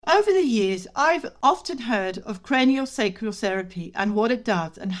Over the years, I've often heard of craniosacral therapy, and what it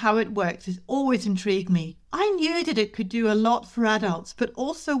does and how it works has always intrigued me. I knew that it could do a lot for adults, but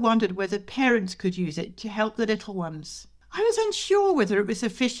also wondered whether parents could use it to help the little ones. I was unsure whether it was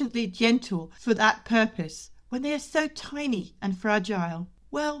sufficiently gentle for that purpose when they are so tiny and fragile.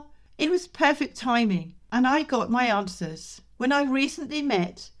 Well, it was perfect timing, and I got my answers when I recently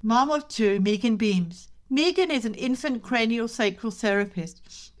met mum of two, Meaghan Beames. Meaghan is an infant craniosacral therapist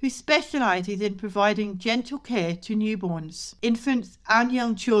who specialises in providing gentle care to newborns, infants and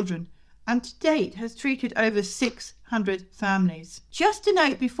young children, and to date has treated over 600 families. Just a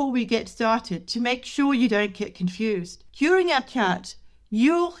note before we get started to make sure you don't get confused. During our chat,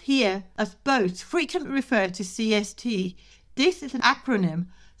 you'll hear us both frequently refer to CST. This is an acronym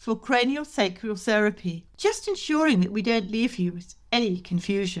for craniosacral therapy, just ensuring that we don't leave you with any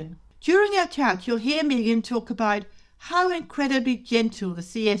confusion. During our chat, you'll hear Meaghan talk about how incredibly gentle the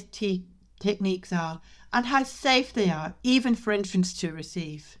CST techniques are and how safe they are, even for infants to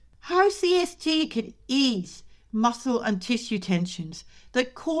receive. How CST can ease muscle and tissue tensions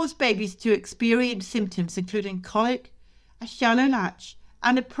that cause babies to experience symptoms including colic, a shallow latch,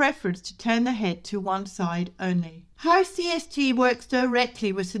 and a preference to turn the head to one side only. How CST works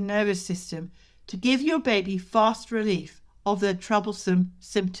directly with the nervous system to give your baby fast relief of their troublesome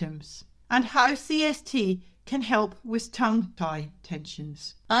symptoms, and how CST can help with tongue-tie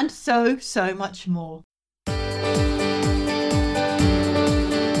tensions, and so much more.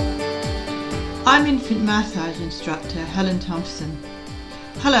 I'm infant massage instructor Helen Thompson.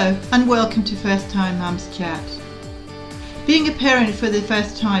 Hello and welcome to First Time Mums Chat. Being a parent for the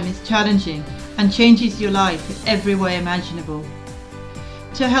first time is challenging and changes your life in every way imaginable.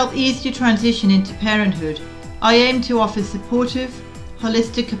 To help ease your transition into parenthood, I aim to offer supportive,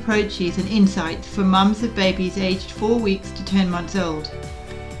 holistic approaches and insights for mums of babies aged 4 weeks to 10 months old.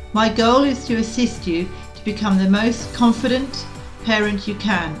 My goal is to assist you to become the most confident parent you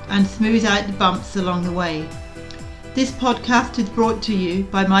can and smooth out the bumps along the way. This podcast is brought to you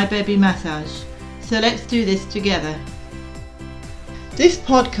by My Baby Massage, so let's do this together. This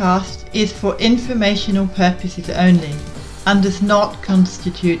podcast is for informational purposes only and does not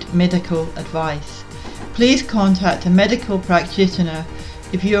constitute medical advice. Please contact a medical practitioner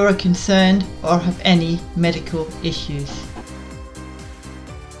if you are concerned or have any medical issues.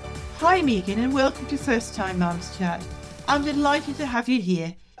 Hi Meaghan, and welcome to First Time Mums Chat. I'm delighted to have you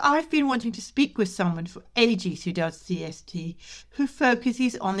here. I've been wanting to speak with someone for ages who does CST, who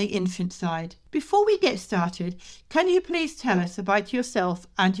focuses on the infant side. Before we get started, can you please tell us about yourself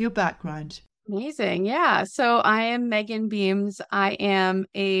and your background? Amazing. Yeah. So I am Meaghan Beames. I am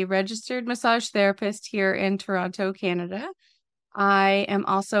a registered massage therapist here in Toronto, Canada. I am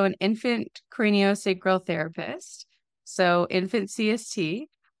also an infant craniosacral therapist, so infant CST.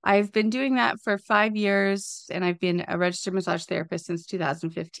 I've been doing that for 5 years, and I've been a registered massage therapist since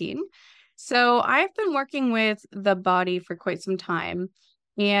 2015. So I've been working with the body for quite some time,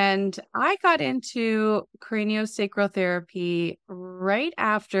 and I got into craniosacral therapy right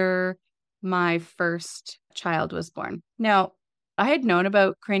after my first child was born. Now, I had known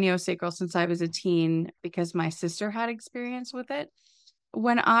about craniosacral since I was a teen because my sister had experience with it.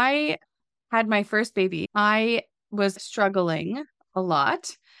 When I had my first baby, I was struggling a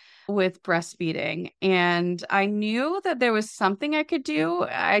lot with breastfeeding, and I knew that there was something I could do.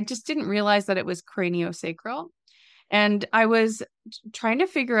 I just didn't realize that it was craniosacral. And I was trying to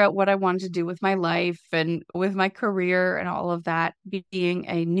figure out what I wanted to do with my life and with my career and all of that, being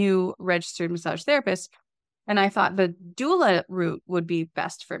a new registered massage therapist. And I thought the doula route would be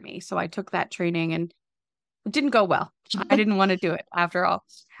best for me. So I took that training, and it didn't go well. I didn't want to do it after all.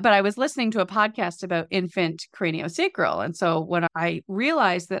 But I was listening to a podcast about infant craniosacral. And so when I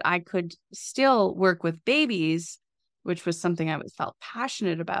realized that I could still work with babies, which was something I felt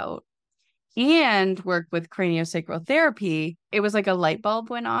passionate about, and work with craniosacral therapy, it was like a light bulb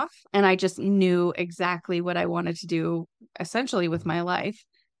went off, and I just knew exactly what I wanted to do essentially with my life.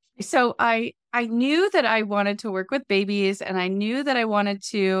 So I knew that I wanted to work with babies, and I knew that I wanted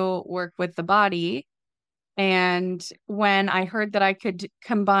to work with the body. And when I heard that I could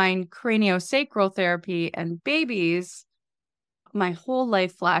combine craniosacral therapy and babies, my whole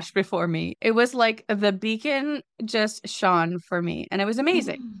life flashed before me. It was like the beacon just shone for me, and it was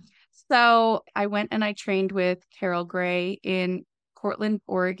amazing. So I went and I trained with Carol Gray in Portland,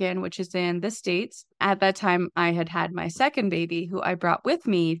 Oregon, which is in the States. At that time, I had my second baby, who I brought with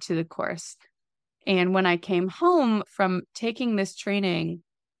me to the course. And when I came home from taking this training,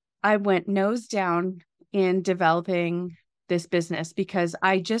 I went nose down in developing this business because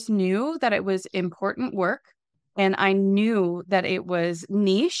I just knew that it was important work. And I knew that it was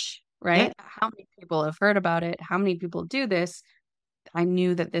niche, right? Yeah. How many people have heard about it? How many people do this? I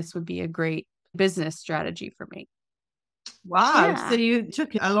knew that this would be a great business strategy for me. Wow. So Yeah, you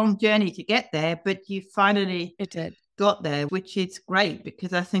took a long journey to get there, but you finally it did. got there, which is great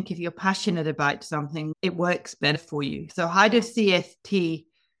because I think if you're passionate about something, it works better for you. So, how does CST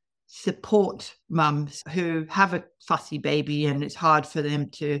support mums who have a fussy baby and it's hard for them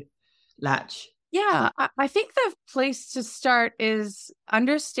to latch? Yeah, I think the place to start is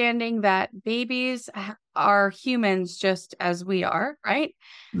understanding that babies are humans just as we are, right?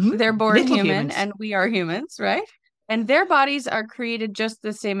 They're born Little human humans. and we are humans, right? And their bodies are created just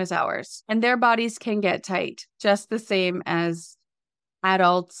the same as ours. And their bodies can get tight just the same as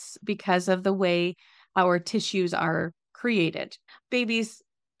adults because of the way our tissues are created. Babies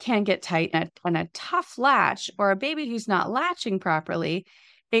can get tight, and a tough latch or a baby who's not latching properly,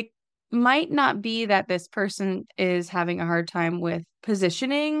 it might not be that this person is having a hard time with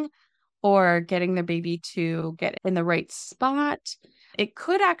positioning or getting their baby to get in the right spot. It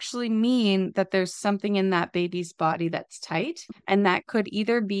could actually mean that there's something in that baby's body that's tight. And that could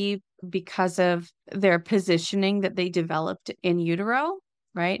either be because of their positioning that they developed in utero,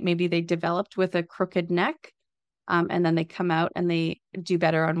 right? Maybe they developed with a crooked neck. And then they come out and they do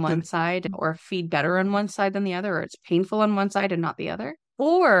better on one side or feed better on one side than the other, or it's painful on one side and not the other.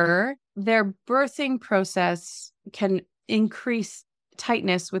 Or their birthing process can increase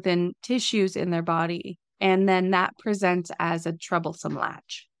tightness within tissues in their body. And then that presents as a troublesome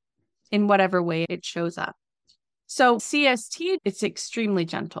latch in whatever way it shows up. So CST, it's extremely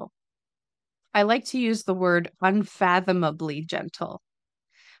gentle. I like to use the word unfathomably gentle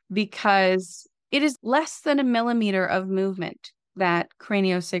because it is less than a millimeter of movement that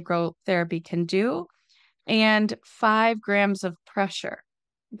craniosacral therapy can do and 5 grams of pressure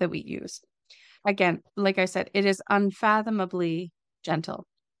that we use. Again, like I said, it is unfathomably gentle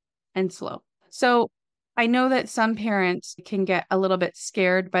and slow. So I know that some parents can get a little bit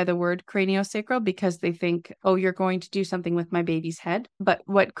scared by the word craniosacral because they think, oh, you're going to do something with my baby's head. But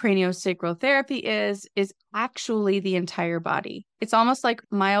what craniosacral therapy is actually the entire body. It's almost like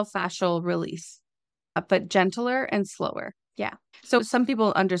myofascial release, but gentler and slower. Yeah. So some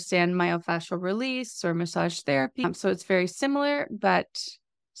people understand myofascial release or massage therapy. So it's very similar, but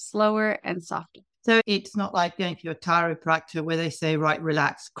slower and softer. So it's not like going to your chiropractor where they say, right,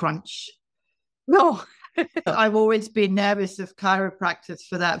 relax, crunch. No. I've always been nervous of chiropractors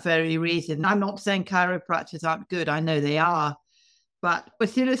for that very reason. I'm not saying chiropractors aren't good. I know they are. But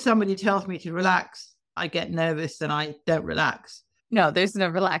as soon as somebody tells me to relax, I get nervous and I don't relax. No, there's no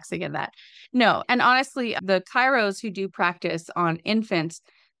relaxing in that. No. And honestly, the chiros who do practice on infants,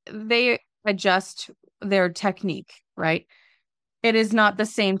 they adjust their technique, right? It is not the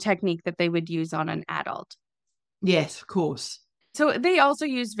same technique that they would use on an adult. Yes, of course. So they also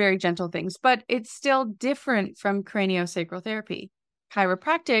use very gentle things, but it's still different from craniosacral therapy.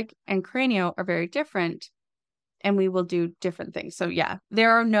 Chiropractic and cranio are very different, and we will do different things. So yeah,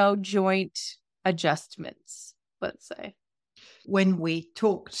 there are no joint adjustments, let's say. When we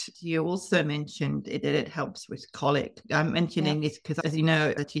talked, you also mentioned that it helps with colic. I'm mentioning this because, as you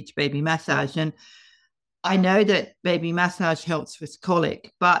know, I teach baby massage, and I know that baby massage helps with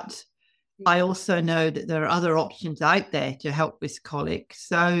colic, but I also know that there are other options out there to help with colic.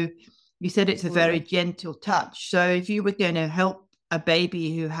 So you said it's a very gentle touch. So if you were going to help a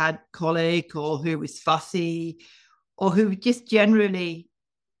baby who had colic or who was fussy or who just generally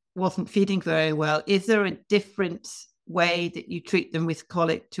wasn't feeding very well, is there a different way that you treat them with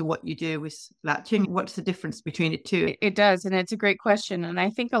colic to what you do with latching? What's the difference between the two? It does. And it's a great question. And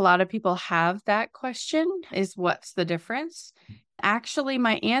I think a lot of people have that question is what's the difference? Actually,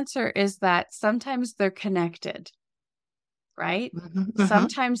 my answer is that sometimes they're connected, right?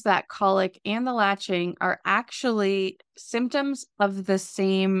 Sometimes that colic and the latching are actually symptoms of the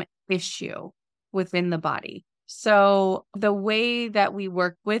same issue within the body. So the way that we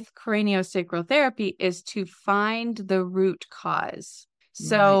work with craniosacral therapy is to find the root cause.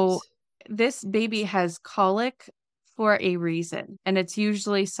 So this baby has colic for a reason, and it's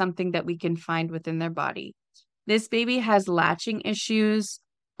usually something that we can find within their body. This baby has latching issues,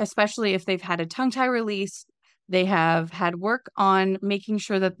 especially if they've had a tongue tie release. They have had work on making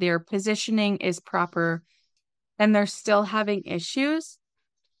sure that their positioning is proper, and they're still having issues.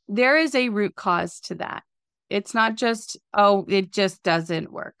 There is a root cause to that. It's not just, oh, it just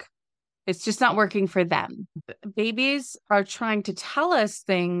doesn't work. It's just not working for them. Babies are trying to tell us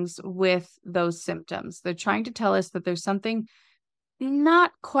things with those symptoms. They're trying to tell us that there's something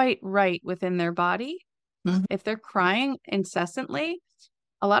not quite right within their body. If they're crying incessantly,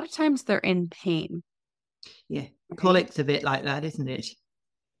 a lot of times they're in pain. Yeah. Colic's a bit like that, isn't it?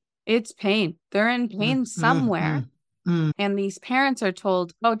 It's pain. They're in pain somewhere. And these parents are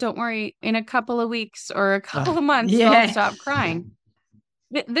told, oh, don't worry, in a couple of weeks or a couple of months, they'll stop crying.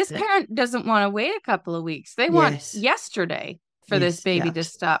 This parent doesn't want to wait a couple of weeks. They want yesterday for this baby to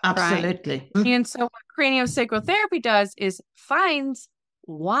stop crying. Absolutely. And so what craniosacral therapy does is finds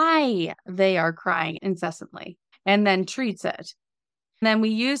why they are crying incessantly and then treats it. And then we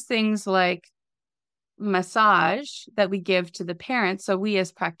use things like massage that we give to the parents. So we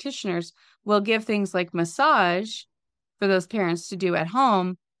as practitioners will give things like massage for those parents to do at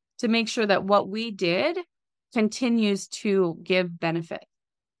home to make sure that what we did continues to give benefit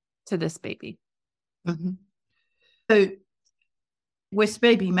to this baby. So with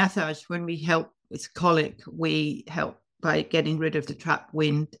baby massage, when we help with colic, we help by getting rid of the trapped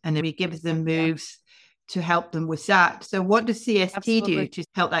wind, and then we give them moves to help them with that. So what does CST do to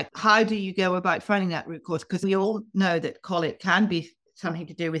help that? How do you go about finding that root cause? Because we all know that colic can be something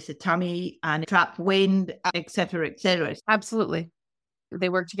to do with the tummy and trapped wind, et cetera, et cetera. Absolutely. They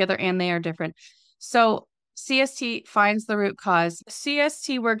work together and they are different. So CST finds the root cause.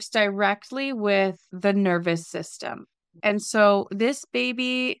 CST works directly with the nervous system. And so this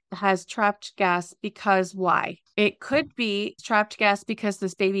baby has trapped gas because why? It could be trapped gas because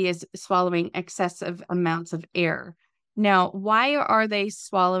this baby is swallowing excessive amounts of air. Now, why are they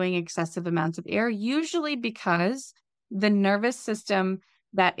swallowing excessive amounts of air? Usually because the nervous system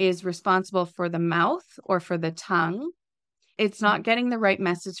that is responsible for the mouth or for the tongue, it's not getting the right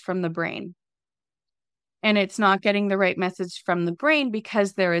message from the brain. And it's not getting the right message from the brain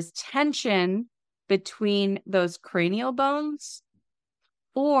because there is tension between those cranial bones,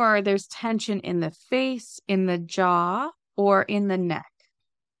 or there's tension in the face, in the jaw, or in the neck.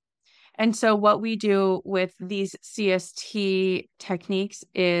 And so what we do with these CST techniques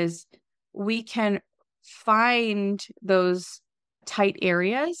is we can find those tight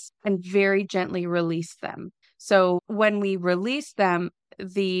areas and very gently release them. So when we release them,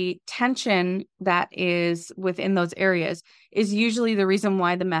 the tension that is within those areas is usually the reason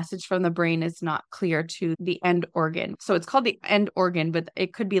why the message from the brain is not clear to the end organ. So it's called the end organ, but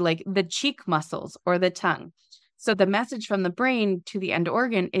it could be like the cheek muscles or the tongue. So the message from the brain to the end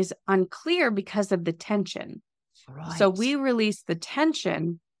organ is unclear because of the tension. Right. So we release the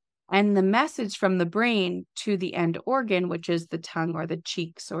tension, and the message from the brain to the end organ, which is the tongue or the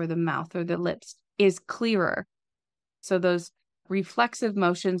cheeks or the mouth or the lips, is clearer. So those reflexive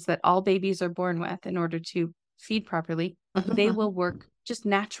motions that all babies are born with in order to feed properly, they will work, just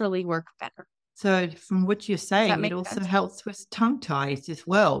naturally work better. So from what you're saying, it also helps with tongue ties as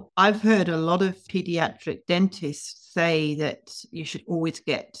well. I've heard a lot of pediatric dentists say that you should always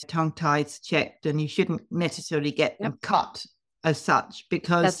get tongue ties checked and you shouldn't necessarily get them cut as such,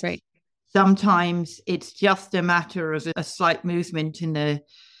 because sometimes it's just a matter of a slight movement in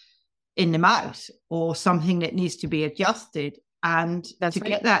the mouth or something that needs to be adjusted. And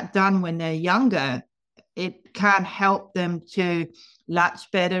get that done when they're younger, it can help them to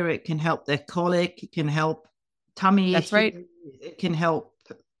latch better. It can help their colic. It can help tummy issues. It can help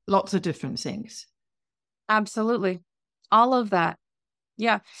lots of different things. Absolutely. All of that.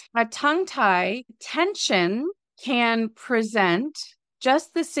 Yeah. A tongue tie tension can present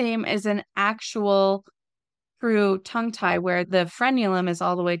just the same as an actual true tongue tie where the frenulum is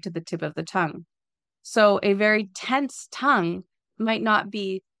all the way to the tip of the tongue. So a very tense tongue might not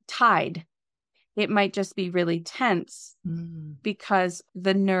be tied. It might just be really tense because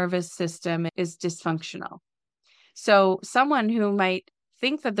the nervous system is dysfunctional. So someone who might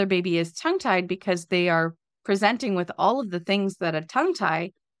think that their baby is tongue-tied because they are presenting with all of the things that a tongue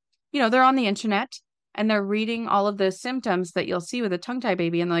tie, they're on the internet and they're reading all of the symptoms that you'll see with a tongue tie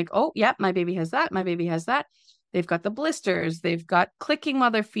baby. And they're like, oh, yeah, my baby has that. My baby has that. They've got the blisters. They've got clicking while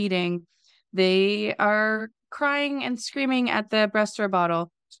they're feeding. They are crying and screaming at the breast or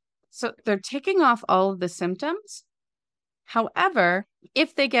bottle. So they're taking off all of the symptoms. However,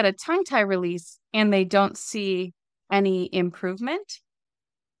 if they get a tongue tie release and they don't see any improvement,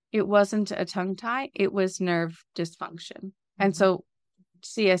 it wasn't a tongue tie, it was nerve dysfunction. And so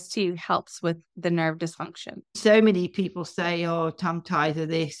CST helps with the nerve dysfunction. So many people say, oh, tongue ties are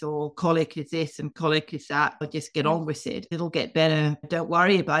this, or colic is this and colic is that, or just get on with it. It'll get better. Don't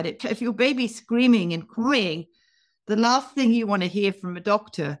worry about it. If your baby's screaming and crying, the last thing you want to hear from a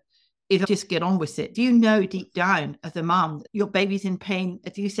doctor is just get on with it. You know deep down as a mom, your baby's in pain,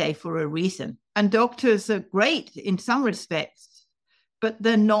 as you say, for a reason. And doctors are great in some respects, but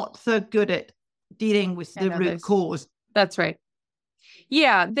they're not so good at dealing with the root cause. That's right.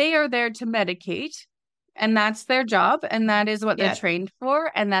 Yeah, they are there to medicate. And that's their job. And that is what they're Yeah. trained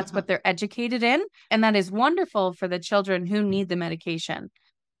for. And that's what they're educated in. And that is wonderful for the children who need the medication.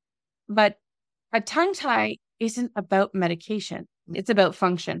 But a tongue tie isn't about medication. It's about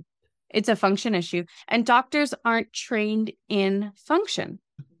function. It's a function issue. And doctors aren't trained in function.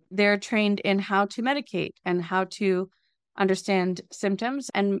 They're trained in how to medicate and how to understand symptoms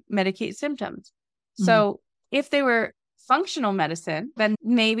and medicate symptoms. So if they were functional medicine, then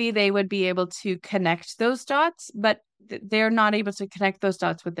maybe they would be able to connect those dots, but they're not able to connect those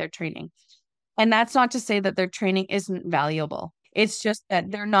dots with their training. And that's not to say that their training isn't valuable. It's just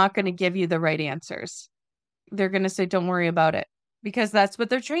that they're not going to give you the right answers. They're going to say, don't worry about it, because that's what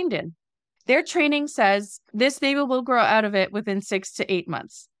they're trained in. Their training says this baby will grow out of it within 6 to 8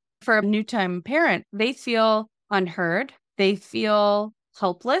 months. For a new time parent, they feel unheard. They feel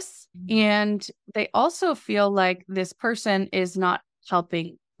helpless. And they also feel like this person is not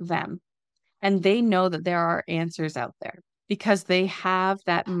helping them. And they know that there are answers out there because they have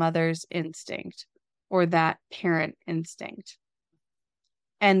that mother's instinct or that parent instinct.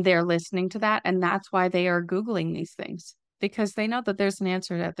 And they're listening to that. And that's why they are Googling these things, because they know that there's an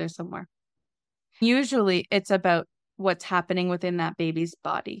answer out there somewhere. Usually it's about what's happening within that baby's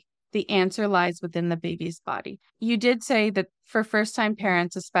body. The answer lies within the baby's body. You did say that for first-time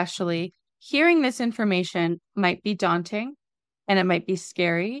parents, especially, hearing this information might be daunting and it might be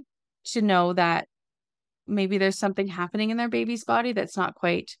scary to know that maybe there's something happening in their baby's body that's not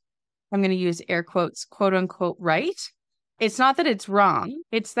quite, I'm going to use air quotes, quote unquote, right. It's not that it's wrong.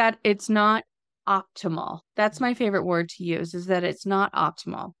 It's that it's not optimal. That's my favorite word to use, is that it's not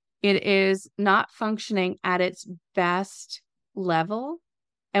optimal. It is not functioning at its best level.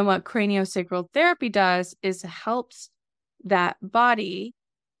 And what craniosacral therapy does is helps that body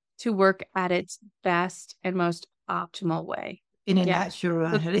to work at its best and most optimal way. In a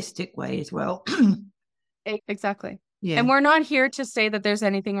natural, holistic way as well. Exactly. Yeah. And we're not here to say that there's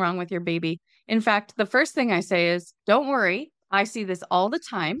anything wrong with your baby. In fact, the first thing I say is, don't worry. I see this all the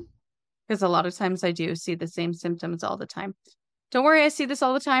time, because a lot of times I do see the same symptoms all the time. Don't worry, I see this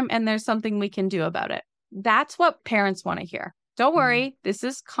all the time, and there's something we can do about it. That's what parents want to hear. Don't worry, this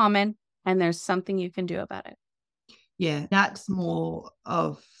is common, and there's something you can do about it. Yeah, that's more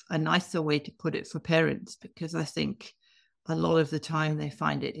of a nicer way to put it for parents, because I think a lot of the time they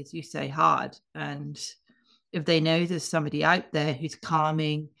find it, as you say, hard. And if they know there's somebody out there who's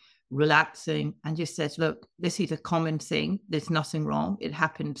calming, relaxing, and just says, look, this is a common thing. There's nothing wrong. It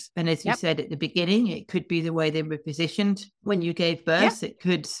happens. And as you said at the beginning, it could be the way they were positioned when you gave birth. It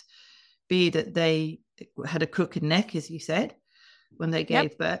could be that they had a crooked neck, as you said, when they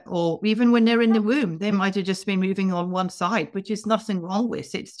gave birth, or even when they're in the womb, they might have just been moving on one side, which is nothing wrong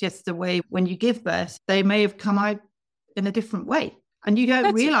with. It's just the way when you give birth, they may have come out in a different way. And you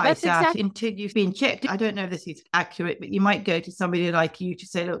don't realize that until you've been checked. I don't know if this is accurate, but you might go to somebody like you to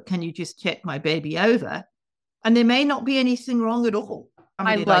say, look, can you just check my baby over? And there may not be anything wrong at all.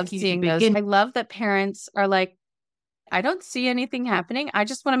 I love seeing those. I love that parents are like, I don't see anything happening. I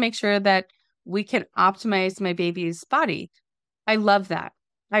just want to make sure that we can optimize my baby's body. I love that.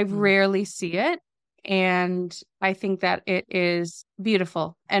 I rarely see it. And I think that it is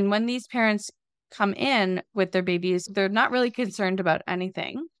beautiful. And when these parents come in with their babies, they're not really concerned about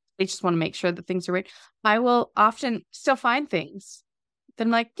anything. They just want to make sure that things are right. I will often still find things. Then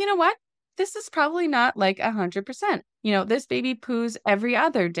I'm like, you know what? This is probably not like 100%. You know, this baby poos every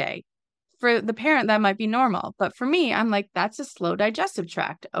other day. For the parent, that might be normal. But for me, I'm like, that's a slow digestive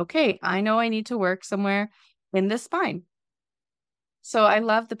tract. Okay, I know I need to work somewhere in the spine. So I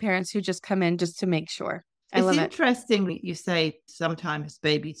love the parents who just come in just to make sure. It's interesting that you say sometimes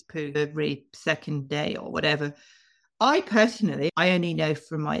babies poo every second day or whatever. I personally, I only know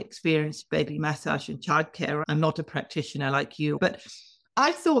from my experience, baby massage and childcare. I'm not a practitioner like you, but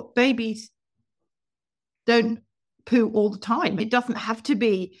I thought babies don't poo all the time. It doesn't have to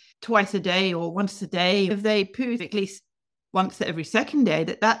be twice a day or once a day. If they poo at least once every second day,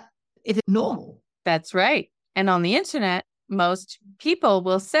 that is normal. That's right. And on the internet, most people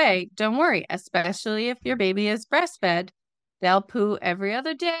will say, don't worry, especially if your baby is breastfed, they'll poo every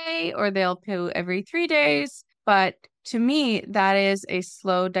other day or they'll poo every 3 days. But to me, that is a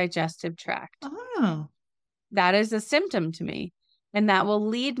slow digestive tract. Oh. That is a symptom to me. And that will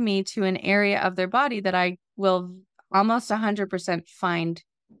lead me to an area of their body that I will almost 100% find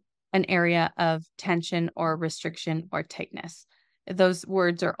an area of tension or restriction or tightness. Those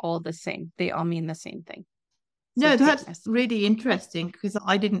words are all the same. They all mean the same thing. No, that's really interesting, because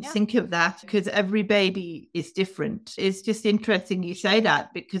I didn't think of that, because every baby is different. It's just interesting you say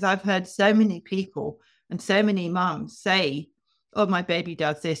that, because I've heard so many people and so many mums say oh, my baby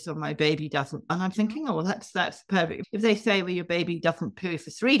does this or my baby doesn't. And I'm thinking, oh, well, that's perfect. If they say, well, your baby doesn't poo for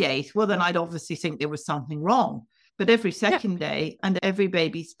 3 days, well, then I'd obviously think there was something wrong. But every second day and every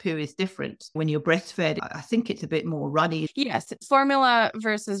baby's poo is different. When you're breastfed, I think it's a bit more runny. Yes, formula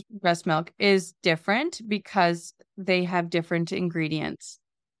versus breast milk is different because they have different ingredients.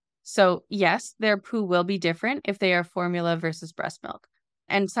 So yes, their poo will be different if they are formula versus breast milk.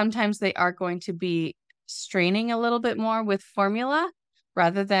 And sometimes they are going to be straining a little bit more with formula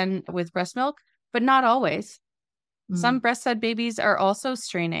rather than with breast milk, but not always. Some breastfed babies are also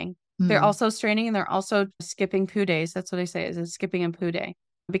straining. They're also straining and they're also skipping poo days. That's what I say, is a skipping a poo day,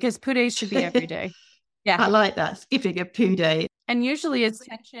 because poo days should be every day. Yeah. I like that, skipping a poo day. And usually it's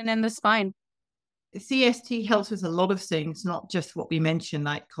tension in the spine. CST helps with a lot of things, not just what we mentioned,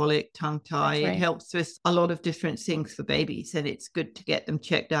 like colic, tongue tie. Right. It helps with a lot of different things for babies, and it's good to get them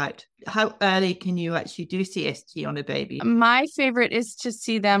checked out. How early can you actually do CST on a baby? My favorite is to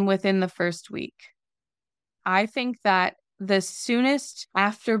see them within the first week. I think that the soonest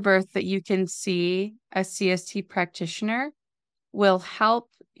after birth that you can see a CST practitioner will help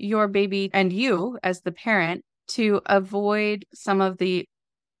your baby and you as the parent to avoid some of the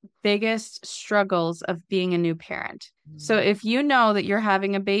biggest struggles of being a new parent. So if you know that you're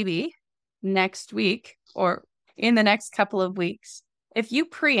having a baby next week or in the next couple of weeks, if you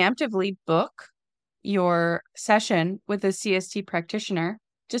preemptively book your session with a CST practitioner,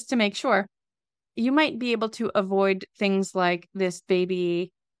 just to make sure, you might be able to avoid things like this baby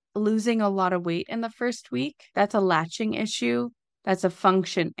losing a lot of weight in the first week. That's a latching issue. That's a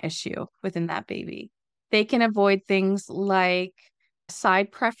function issue within that baby. They can avoid things like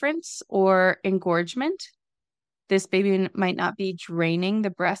side preference or engorgement. This baby might not be draining the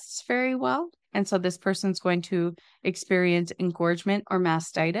breasts very well. And so this person's going to experience engorgement or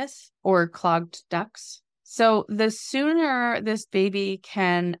mastitis or clogged ducts. So the sooner this baby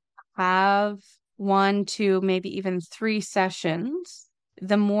can have 1, 2, maybe even 3 sessions,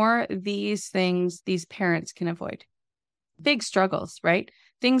 the more these things these parents can avoid. Big struggles, right?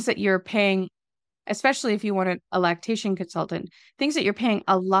 Things that you're paying, especially if you want a lactation consultant, things that you're paying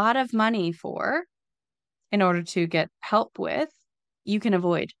a lot of money for in order to get help with, you can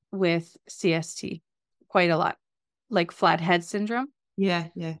avoid with CST quite a lot, like flat head syndrome. Yeah.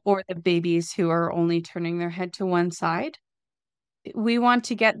 Or the babies who are only turning their head to one side. We want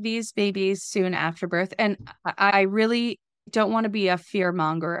to get these babies soon after birth. And I really don't want to be a fear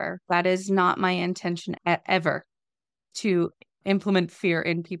mongerer. That is not my intention ever, to implement fear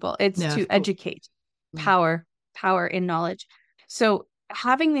in people. It's to educate, power in knowledge. So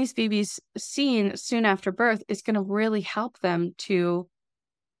having these babies seen soon after birth is going to really help them to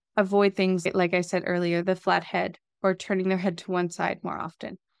avoid things, like I said earlier, the flat head or turning their head to one side more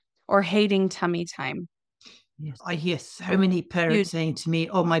often or hating tummy time. Yes. I hear so many parents saying to me,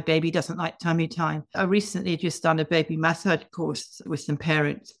 oh, my baby doesn't like tummy time. I recently just done a baby massage course with some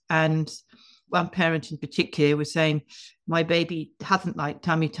parents, and one parent in particular was saying, my baby hasn't liked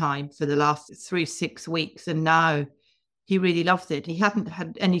tummy time for the last 6 weeks, and now he really loves it. He hadn't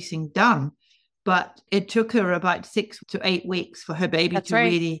had anything done, but it took her about 6 to 8 weeks for her baby to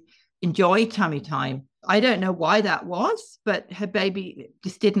really enjoy tummy time. I don't know why that was, but her baby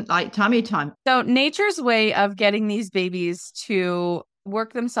just didn't like tummy time. So nature's way of getting these babies to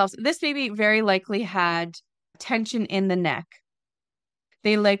work themselves, this baby very likely had tension in the neck.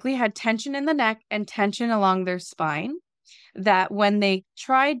 They likely had tension in the neck and tension along their spine, that when they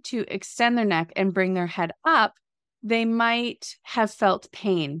tried to extend their neck and bring their head up, they might have felt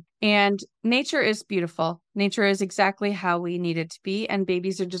pain. And nature is beautiful. Nature is exactly how we need it to be, and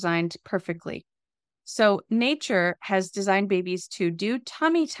babies are designed perfectly. So nature has designed babies to do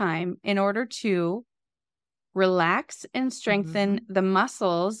tummy time in order to relax and strengthen the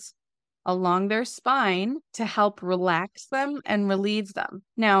muscles along their spine to help relax them and relieve them.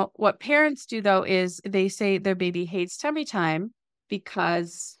 Now, what parents do, though, is they say their baby hates tummy time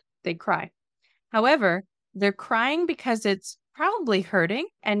because they cry. However, they're crying because it's probably hurting,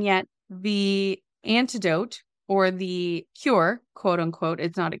 and yet the antidote or the cure, quote unquote,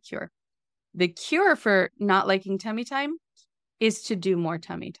 it's not a cure. The cure for not liking tummy time is to do more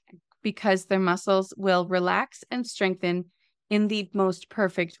tummy time, because their muscles will relax and strengthen in the most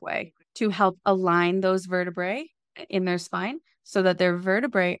perfect way to help align those vertebrae in their spine so that their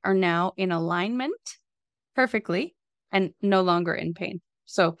vertebrae are now in alignment perfectly and no longer in pain.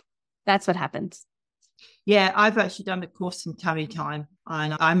 So that's what happens. Yeah, I've actually done a course in tummy time,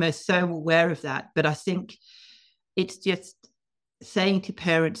 and I'm so aware of that. But I think it's just saying to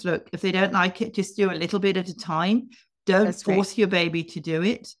parents, look, if they don't like it, just do a little bit at a time. Don't force your baby to do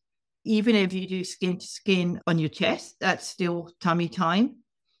it. Even if you do skin to skin on your chest, that's still tummy time.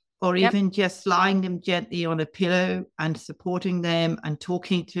 Or Yep. even just lying them gently on a pillow and supporting them and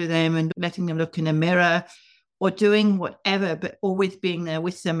talking to them and letting them look in a mirror or doing whatever, but always being there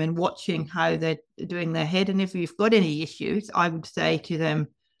with them and watching how they're doing their head. And if you've got any issues, I would say to them,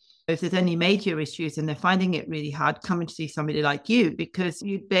 if there's any major issues and they're finding it really hard, come and see somebody like you, because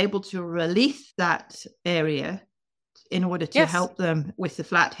you'd be able to release that area in order to help them with the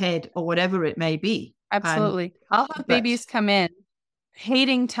flat head or whatever it may be. Absolutely. I'll have babies come in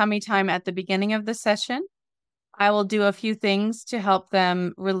hating tummy time at the beginning of the session. I will do a few things to help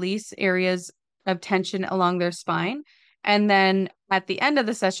them release areas of tension along their spine. And then at the end of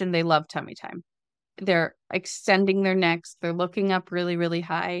the session, they love tummy time. They're extending their necks. They're looking up really, really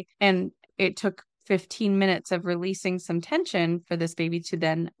high. And it took 15 minutes of releasing some tension for this baby to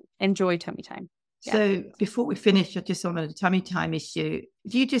then enjoy tummy time. So before we finish, just on the tummy time issue,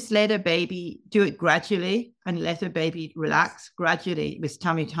 do you just let a baby do it gradually and let a baby relax gradually with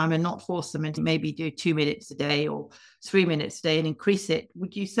tummy time and not force them into maybe do 2 minutes a day or 3 minutes a day and increase it?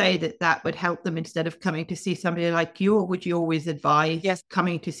 Would you say that that would help them instead of coming to see somebody like you, or would you always advise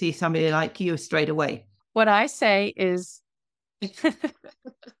coming to see somebody like you straight away? What I say is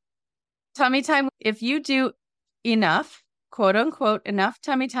tummy time, if you do enough, quote unquote, enough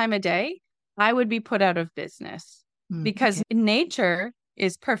tummy time a day, I would be put out of business because nature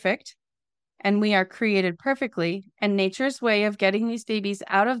is perfect and we are created perfectly. And nature's way of getting these babies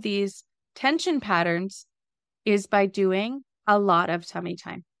out of these tension patterns is by doing a lot of tummy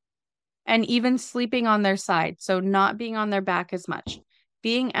time and even sleeping on their side. So not being on their back as much,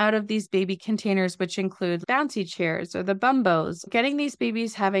 being out of these baby containers, which include bouncy chairs or the bumbos, getting these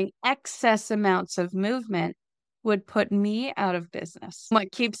babies having excess amounts of movement would put me out of business.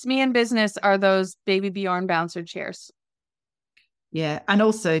 What keeps me in business are those baby Bjorn bouncer chairs. Yeah. And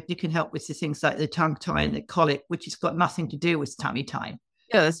also you can help with the things like the tongue tie and the colic, which has got nothing to do with tummy time.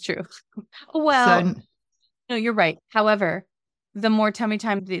 Yeah, that's true. Well, no, you're right. However, the more tummy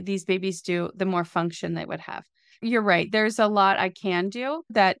time these babies do, the more function they would have. You're right. There's a lot I can do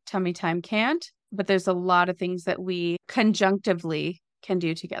that tummy time can't, but there's a lot of things that we conjunctively can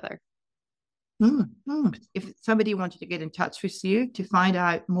do together. If somebody wanted to get in touch with you to find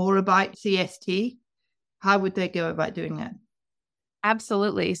out more about CST, how would they go about doing that?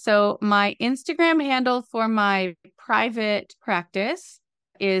 Absolutely. So my Instagram handle for my private practice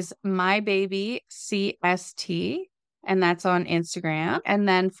is mybabycst, and that's on Instagram. And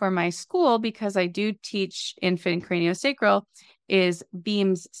then for my school, because I do teach infant craniosacral, is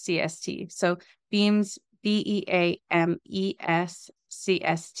Beames CST. So Beames, BEAMES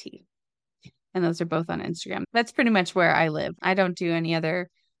CST. And those are both on Instagram. That's pretty much where I live. I don't do any other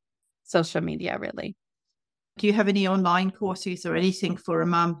social media, really. Do you have any online courses or anything for a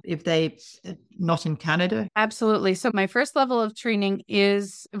mom if they're not in Canada? Absolutely. So my first level of training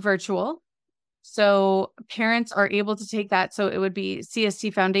is virtual. So parents are able to take that. So it would be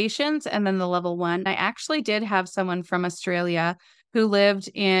CST Foundations and then the level 1. I actually did have someone from Australia who lived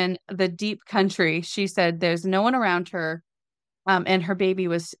in the deep country. She said there's no one around her. And her baby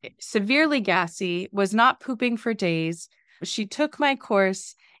was severely gassy, was not pooping for days. She took my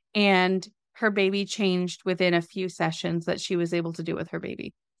course and her baby changed within a few sessions that she was able to do with her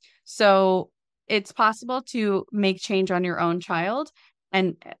baby. So it's possible to make change on your own child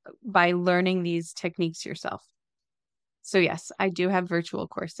and by learning these techniques yourself. So yes, I do have virtual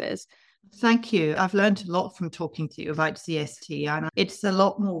courses. Thank you. I've learned a lot from talking to you about CST, and it's a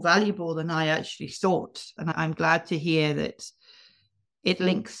lot more valuable than I actually thought. And I'm glad to hear that it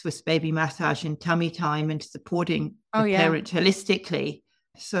links with baby massage and tummy time and supporting the parent holistically.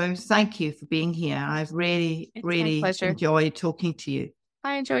 So thank you for being here. I've really enjoyed talking to you.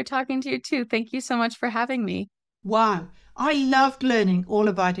 I enjoyed talking to you too. Thank you so much for having me. Wow. I loved learning all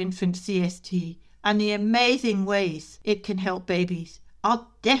about infant CST and the amazing ways it can help babies.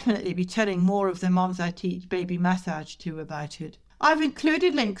 I'll definitely be telling more of the moms I teach baby massage to about it. I've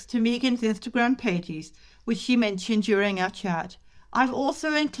included links to Meaghan's Instagram pages, which she mentioned during our chat. I've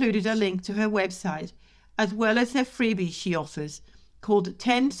also included a link to her website, as well as her freebie she offers, called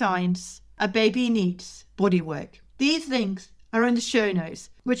 10 Signs a Baby Needs Bodywork. These links are in the show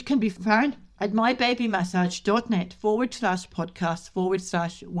notes, which can be found at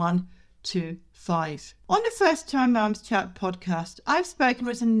mybabymassage.net/podcast/125. On the First Time Moms Chat podcast, I've spoken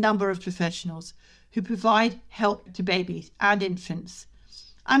with a number of professionals who provide help to babies and infants.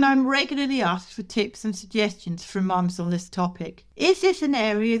 And I'm regularly asked for tips and suggestions from mums on this topic. Is this an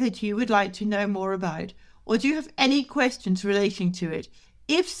area that you would like to know more about, or do you have any questions relating to it?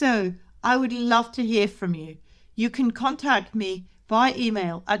 If so, I would love to hear from you. You can contact me by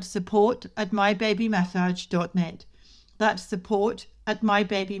email at support@mybabymassage.net. That's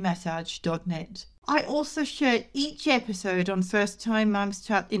support@mybabymassage.net. I also share each episode on First Time Mums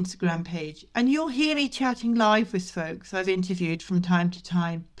Chat Instagram page, and you'll hear me chatting live with folks I've interviewed from time to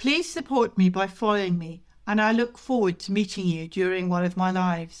time. Please support me by following me, and I look forward to meeting you during one of my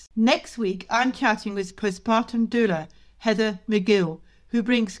lives. Next week, I'm chatting with postpartum doula Heather McGill, who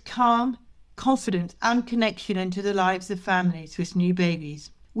brings calm, confidence and connection into the lives of families with new babies.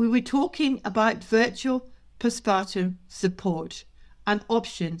 We were talking about virtual postpartum support and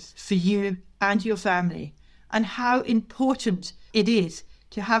options for you and your family, and how important it is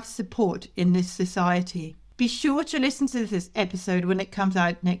to have support in this society. Be sure to listen to this episode when it comes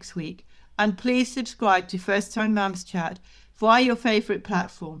out next week, and please subscribe to First Time Mums Chat via your favourite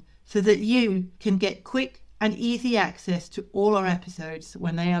platform so that you can get quick and easy access to all our episodes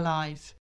when they are live.